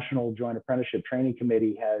our National Joint Apprenticeship Training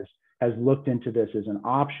Committee has looked into this as an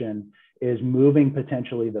option, is moving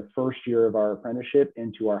potentially the first year of our apprenticeship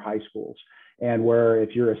into our high schools. And where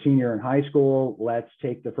if you're a senior in high school, let's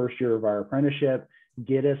take the first year of our apprenticeship,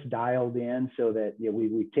 get us dialed in so that, you know,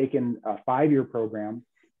 we've taken a 5-year program,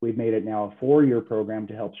 we've made it now a 4-year program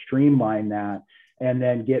to help streamline that, and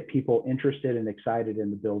then get people interested and excited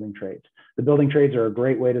in the building trades. The building trades are a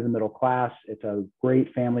great way to the middle class. It's a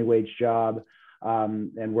great family wage job,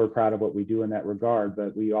 and we're proud of what we do in that regard,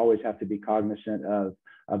 but we always have to be cognizant of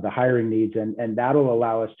the hiring needs, and that'll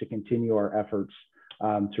allow us to continue our efforts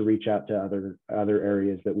to reach out to other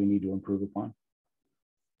areas that we need to improve upon.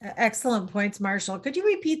 Excellent points, Marshall. Could you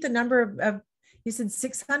repeat the number of you said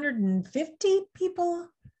 650 people?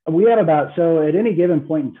 We have so at any given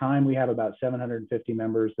point in time, we have about 750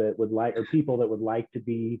 members that would like, or people that would like to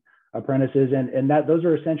be apprentices. And those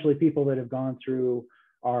are essentially people that have gone through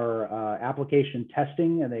our application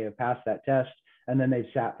testing, and they have passed that test, and then they've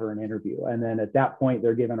sat for an interview. And then at that point,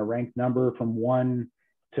 they're given a ranked number from 1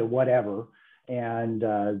 to whatever. And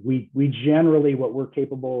we generally, what we're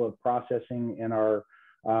capable of processing in our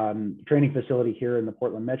training facility here in the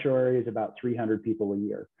Portland metro area is about 300 people a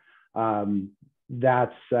year.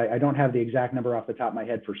 I don't have the exact number off the top of my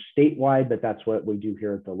head for statewide, but that's what we do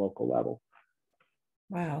here at the local level.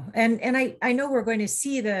 Wow. And I know we're going to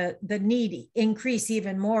see the need increase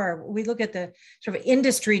even more. We look at the sort of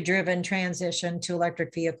industry-driven transition to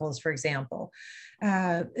electric vehicles, for example.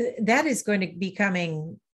 That is going to be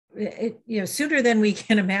coming sooner than we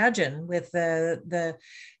can imagine, with the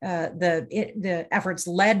efforts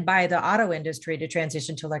led by the auto industry to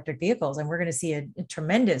transition to electric vehicles, and we're going to see a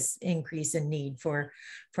tremendous increase in need for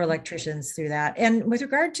electricians through that. And with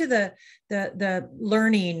regard to the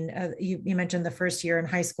learning, you mentioned the first year in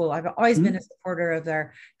high school. I've always been a supporter of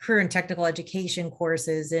our career and technical education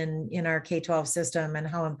courses in our K-12 system, and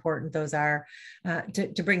how important those are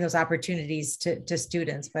to bring those opportunities to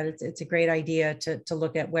students. But it's a great idea to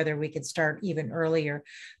look at whether we could start even earlier,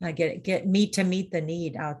 meet the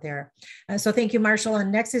need out there. So thank you, Marshall.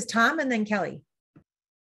 And next is Tom, and then Kelly.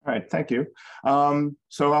 All right, thank you.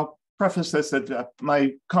 So I'll preface this that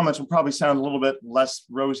my comments will probably sound a little bit less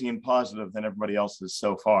rosy and positive than everybody else's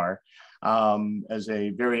so far. As a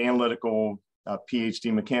very analytical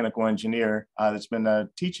PhD mechanical engineer that's been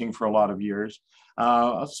teaching for a lot of years,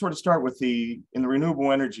 I'll sort of start with in the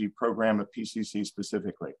renewable energy program at PCC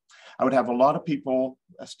specifically. I would have a lot of people,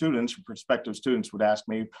 students, prospective students would ask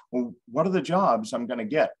me, well, what are the jobs I'm going to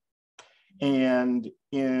get? And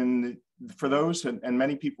for those, and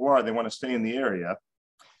many people they want to stay in the area,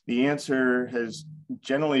 the answer has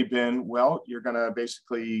generally been, well, you're going to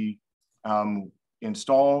basically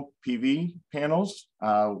install PV panels,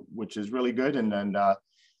 which is really good, and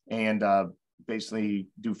basically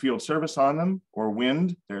do field service on them, or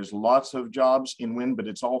wind. There's lots of jobs in wind, but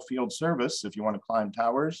it's all field service if you want to climb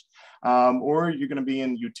towers. Or you're going to be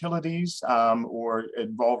in utilities, or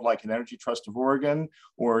involved like an Energy Trust of Oregon,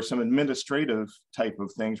 or some administrative type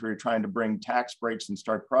of things where you're trying to bring tax breaks and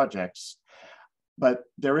start projects. But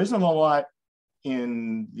there isn't a lot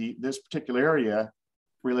in this particular area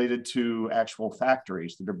related to actual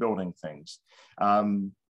factories that are building things.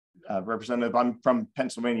 Representative, I'm from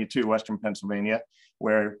Pennsylvania too, Western Pennsylvania,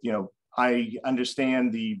 where, I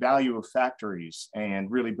understand the value of factories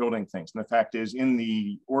and really building things. And the fact is, in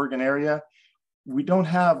the Oregon area, we don't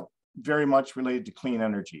have very much related to clean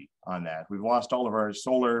energy on that. We've lost all of our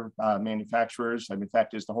solar manufacturers. I mean, the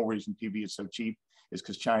fact is, the whole reason PV is so cheap is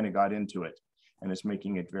because China got into it and is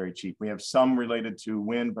making it very cheap. We have some related to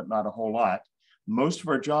wind, but not a whole lot. Most of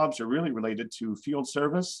our jobs are really related to field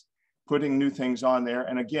service, putting new things on there.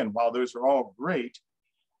 And again, while those are all great,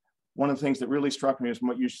 one of the things that really struck me is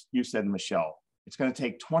what you said, Michelle. It's going to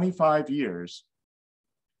take 25 years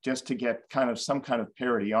just to get some kind of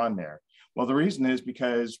parity on there. Well, the reason is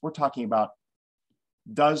because we're talking about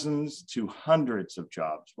dozens to hundreds of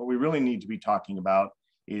jobs. What we really need to be talking about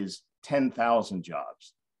is 10,000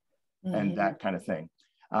 jobs and that kind of thing.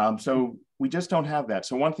 So we just don't have that.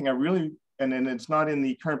 So one thing I really, and it's not in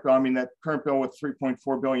the current bill, I mean, that current bill with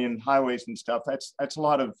 3.4 billion highways and stuff, that's a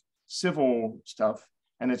lot of civil stuff,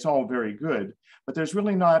 and it's all very good, but there's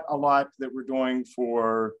really not a lot that we're doing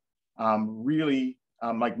for really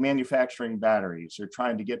like manufacturing batteries, or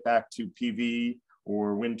trying to get back to PV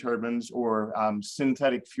or wind turbines, or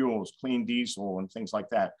synthetic fuels, clean diesel and things like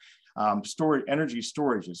that. Energy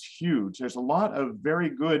storage is huge. There's a lot of very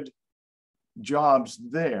good jobs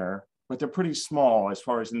there, but they're pretty small as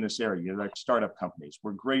far as in this area, like startup companies.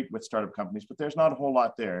 We're great with startup companies, but there's not a whole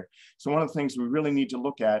lot there. So one of the things we really need to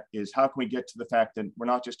look at is how can we get to the fact that we're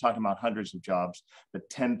not just talking about hundreds of jobs, but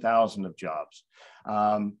 10,000 of jobs.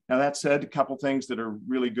 Now that said, a couple things that are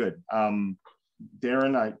really good.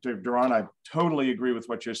 Duran, I totally agree with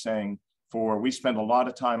what you're saying. We spend a lot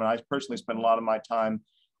of time, and I personally spend a lot of my time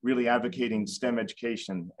really advocating STEM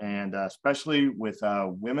education, and especially with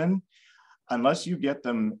women. Unless you get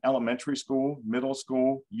them elementary school, middle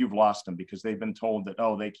school, you've lost them, because they've been told that,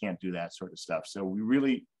 oh, they can't do that sort of stuff. So we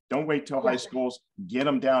really don't wait till high schools, get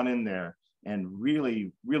them down in there and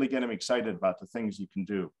really, really get them excited about the things you can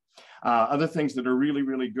do. Other things that are really,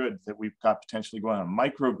 really good that we've got potentially going on,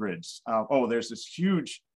 microgrids. There's this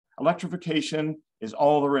huge electrification is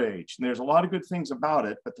all the rage. And there's a lot of good things about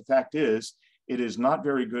it, but the fact is, it is not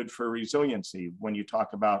very good for resiliency when you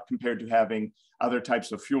talk about, compared to having other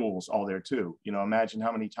types of fuels all there too. Imagine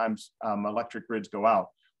how many times electric grids go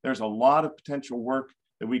out. There's a lot of potential work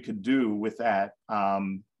that we could do with that,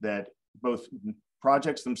 that both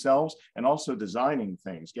projects themselves and also designing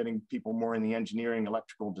things, getting people more in the engineering,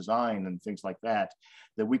 electrical design and things like that,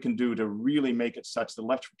 that we can do to really make it such that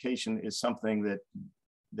electrification is something that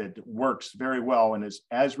works very well and is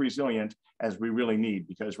as resilient as we really need.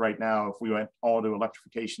 Because right now, if we went all to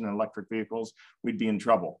electrification and electric vehicles, we'd be in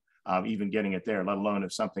trouble, even getting it there, let alone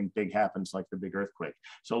if something big happens like the big earthquake.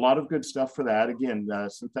 So a lot of good stuff for that. Again,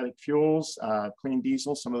 synthetic fuels, clean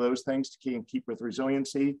diesel, some of those things to keep with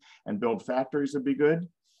resiliency and build factories would be good.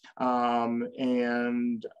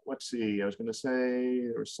 And let's see, I was going to say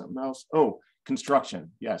there was something else.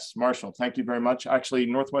 Construction. Yes, Marshall, thank you very much. Actually,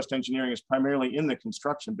 Northwest Engineering is primarily in the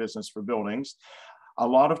construction business for buildings. A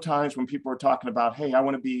lot of times when people are talking about, hey, I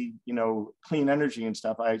want to be, clean energy and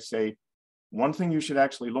stuff, I say, one thing you should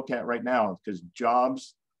actually look at right now, because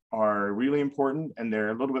jobs are really important and they're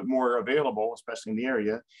a little bit more available, especially in the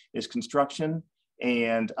area, is construction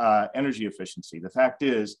and energy efficiency. The fact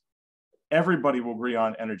is, everybody will agree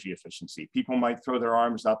on energy efficiency. People might throw their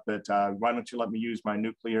arms up at, why don't you let me use my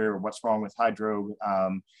nuclear, or what's wrong with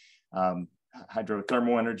hydrothermal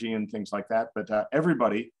energy and things like that. But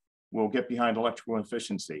everybody will get behind electrical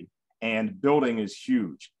efficiency. And building is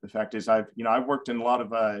huge. The fact is, I've worked in a lot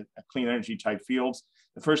of clean energy type fields.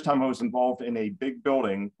 The first time I was involved in a big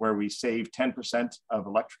building where we saved 10% of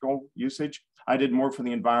electrical usage, I did more for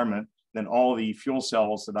the environment than all the fuel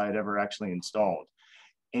cells that I had ever actually installed.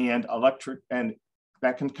 And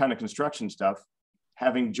that kind of construction stuff,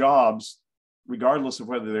 having jobs, regardless of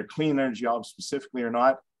whether they're clean energy jobs specifically or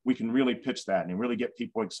not, we can really pitch that and really get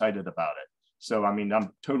people excited about it. So, I mean,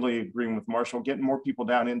 I'm totally agreeing with Marshall, getting more people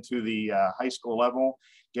down into the high school level,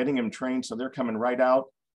 getting them trained so they're coming right out,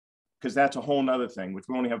 because that's a whole nother thing, which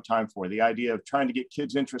we only have time for. The idea of trying to get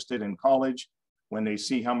kids interested in college when they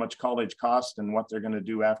see how much college costs and what they're going to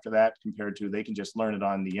do after that compared to they can just learn it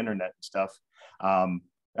on the internet and stuff.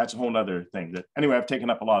 That's a whole nother thing. That anyway, I've taken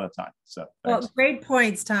up a lot of time. So thanks. Well, great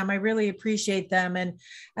points, Tom. I really appreciate them. And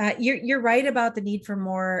you're right about the need for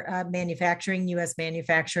more manufacturing, U.S.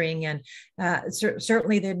 manufacturing, and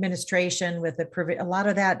certainly the administration with a lot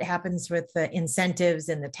of that happens with the incentives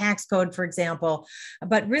in the tax code, for example.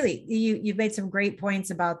 But really, you've made some great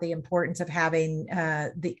points about the importance of having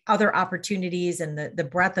the other opportunities and the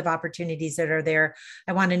breadth of opportunities that are there.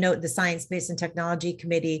 I want to note the Science, Space, and Technology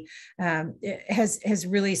Committee has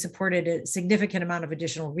really supported a significant amount of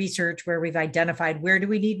additional research where we've identified where do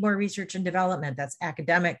we need more research and development. That's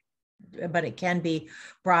academic, but it can be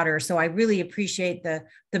broader. So I really appreciate the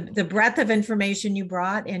breadth of information you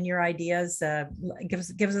brought, and your ideas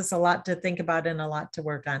gives us a lot to think about and a lot to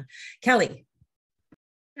work on. Kelly.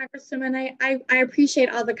 Congresswoman, I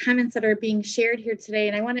appreciate all the comments that are being shared here today,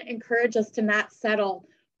 and I want to encourage us to not settle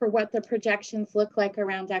for what the projections look like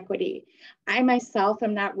around equity. I myself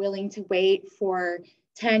am not willing to wait for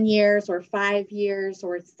 10 years or 5 years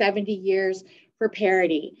or 70 years for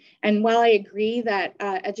parity. And while I agree that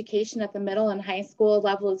education at the middle and high school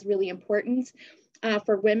level is really important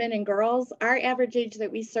for women and girls, our average age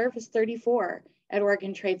that we serve is 34 at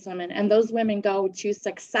Oregon Tradeswomen. And those women go to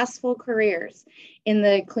successful careers in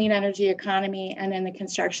the clean energy economy and in the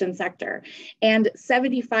construction sector. And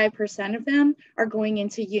 75% of them are going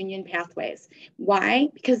into union pathways. Why?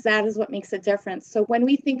 Because that is what makes a difference. So when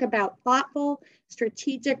we think about thoughtful,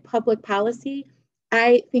 strategic public policy,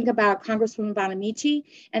 I think about Congresswoman Bonamici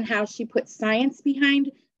and how she puts science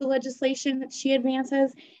behind the legislation that she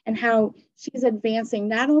advances, and how she's advancing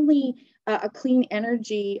not only a clean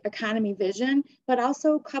energy economy vision, but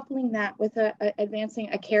also coupling that with advancing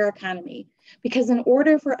a care economy. Because in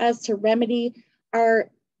order for us to remedy our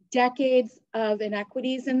decades of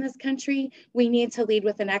inequities in this country, we need to lead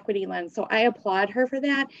with an equity lens. So I applaud her for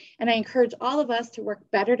that. And I encourage all of us to work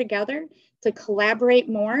better together, to collaborate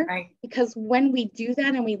more, because when we do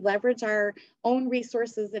that and we leverage our own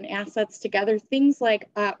resources and assets together, things like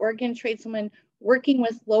Oregon Tradeswomen working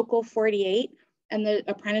with Local 48 and the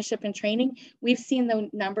apprenticeship and training, we've seen the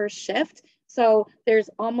numbers shift. So there's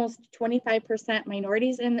almost 25%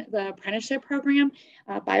 minorities in the apprenticeship program,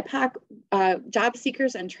 BIPOC, job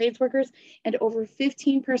seekers and trades workers, and over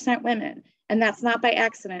 15% women. And that's not by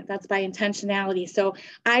accident, that's by intentionality. So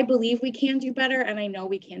I believe we can do better, and I know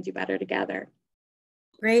we can do better together.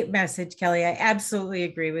 Great message, Kelly. I absolutely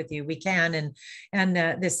agree with you. We can, and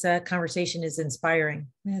this conversation is inspiring.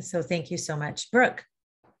 So thank you so much. Brooke.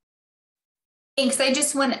 Thanks. I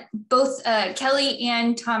just want both Kelly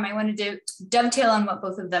and Tom, I wanted to dovetail on what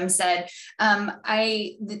both of them said.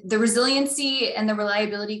 The resiliency and the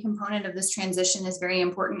reliability component of this transition is very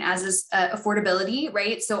important, as is affordability,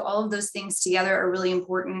 right? So all of those things together are really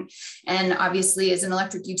important. And obviously, as an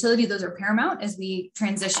electric utility, those are paramount as we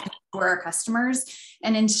transition for our customers,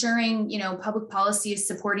 and ensuring, public policy is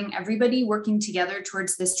supporting everybody working together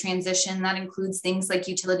towards this transition. That includes things like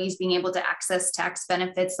utilities being able to access tax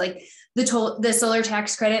benefits like the solar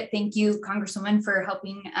tax credit. Thank you, Congresswoman, for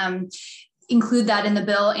helping include that in the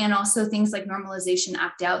bill, and also things like normalization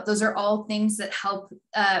opt-out. Those are all things that help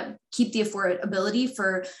keep the affordability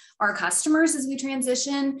for our customers as we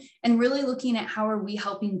transition, and really looking at how are we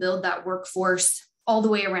helping build that workforce all the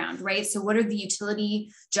way around, right? So what are the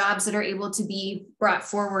utility jobs that are able to be brought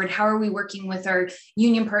forward? How are we working with our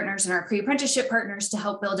union partners and our pre-apprenticeship partners to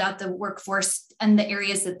help build out the workforce and the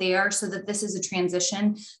areas that they are, so that this is a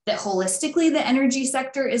transition that holistically the energy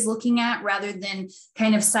sector is looking at, rather than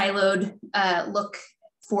kind of siloed look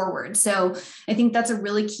forward. So I think that's a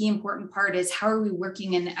really key important part, is how are we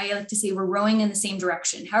working? And I like to say we're rowing in the same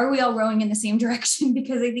direction. How are we all rowing in the same direction?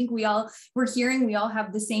 Because I think we all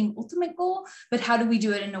have the same ultimate goal, but how do we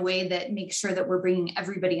do it in a way that makes sure that we're bringing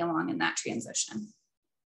everybody along in that transition?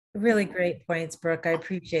 Really great points, Brooke. I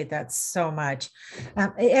appreciate that so much.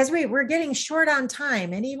 As we're getting short on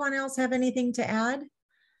time, anyone else have anything to add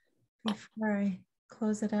before I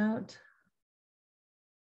close it out?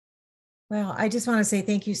 Well, I just want to say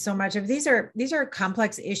thank you so much. These are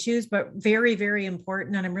complex issues, but very, very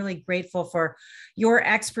important. And I'm really grateful for your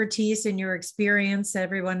expertise and your experience that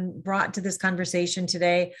everyone brought to this conversation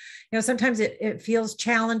today. You know, sometimes it feels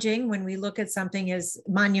challenging when we look at something as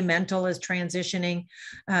monumental as transitioning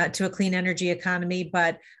to a clean energy economy.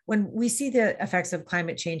 But when we see the effects of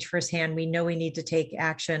climate change firsthand, we know we need to take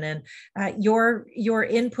action. And your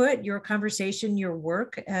input, your conversation, your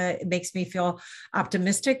work makes me feel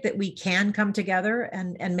optimistic that we can come together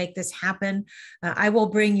and make this happen. I will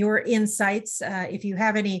bring your insights. If you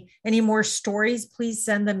have any more stories, please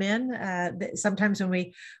send them in. Sometimes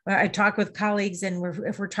when I talk with colleagues and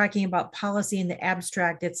if we're talking about policy in the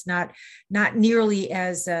abstract, it's not nearly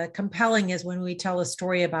as compelling as when we tell a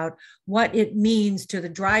story about what it means to the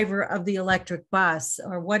driver of the electric bus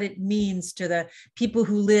or what it means to the people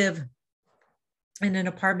who live in an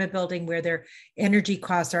apartment building where their energy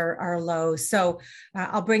costs are low. So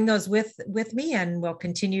I'll bring those with me, and we'll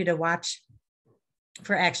continue to watch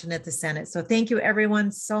for action at the Senate. So thank you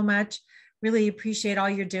everyone so much. Really appreciate all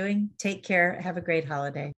you're doing. Take care. Have a great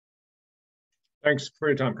holiday. Thanks for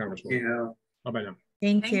your time, Congresswoman. Yeah. Bye-bye now.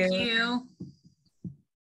 Thank you.